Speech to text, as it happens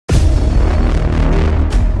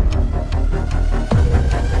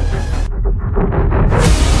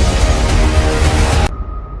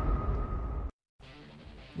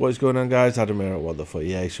What is going on, guys? Adam here at What the Foot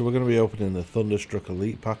EA. So we're going to be opening the Thunderstruck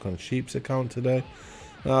Elite pack on Sheep's account today.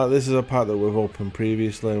 This is a pack that we've opened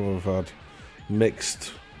previously and we've had mixed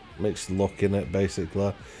luck in it,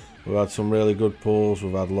 basically. We've had some really good pulls,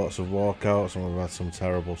 we've had lots of walkouts, and we've had some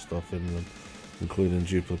terrible stuff in them, including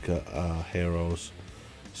duplicate heroes.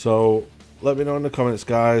 So let me know in the comments,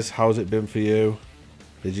 guys, how's it been for you?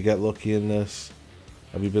 Did you get lucky in this?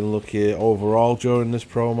 Have you been lucky overall during this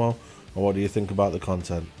promo? And what do you think about the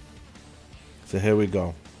content? So here we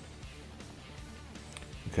go.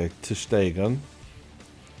 Okay, to Stegen.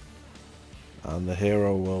 And the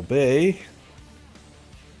hero will be...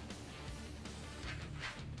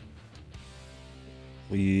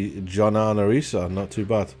 John Arisa, not too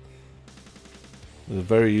bad. He's a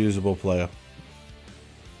very usable player.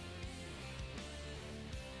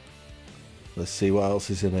 Let's see what else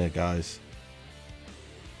is in here, guys.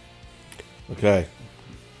 Okay.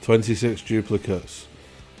 26 duplicates.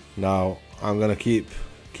 Now I'm gonna keep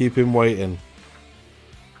him waiting.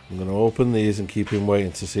 I'm gonna open these and keep him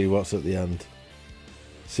waiting to see what's at the end.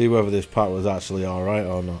 See whether this pack was actually alright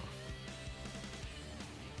or not.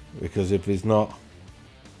 Because if he's not,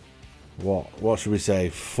 what should we say,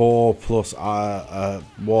 4 plus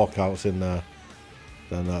walkouts in there,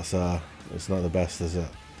 then that's it's not the best, is it?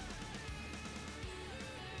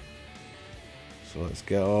 So let's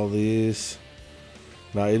get all these.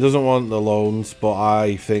 Now, he doesn't want the loans, but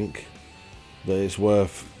I think that it's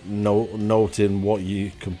worth noting what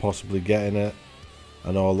you can possibly get in it.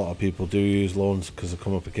 I know a lot of people do use loans because I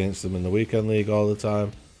come up against them in the weekend league all the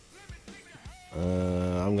time.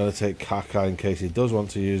 I'm going to take Kaka in case he does want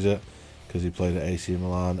to use it, because he played at AC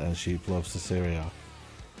Milan and Sheep loves the Serie A.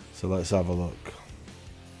 So let's have a look.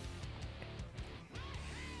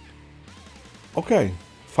 Okay,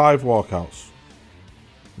 5 walkouts.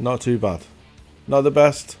 Not too bad. Not the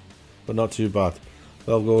best, but not too bad.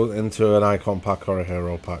 They'll go into an icon pack or a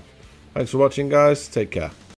hero pack. Thanks for watching, guys. Take care.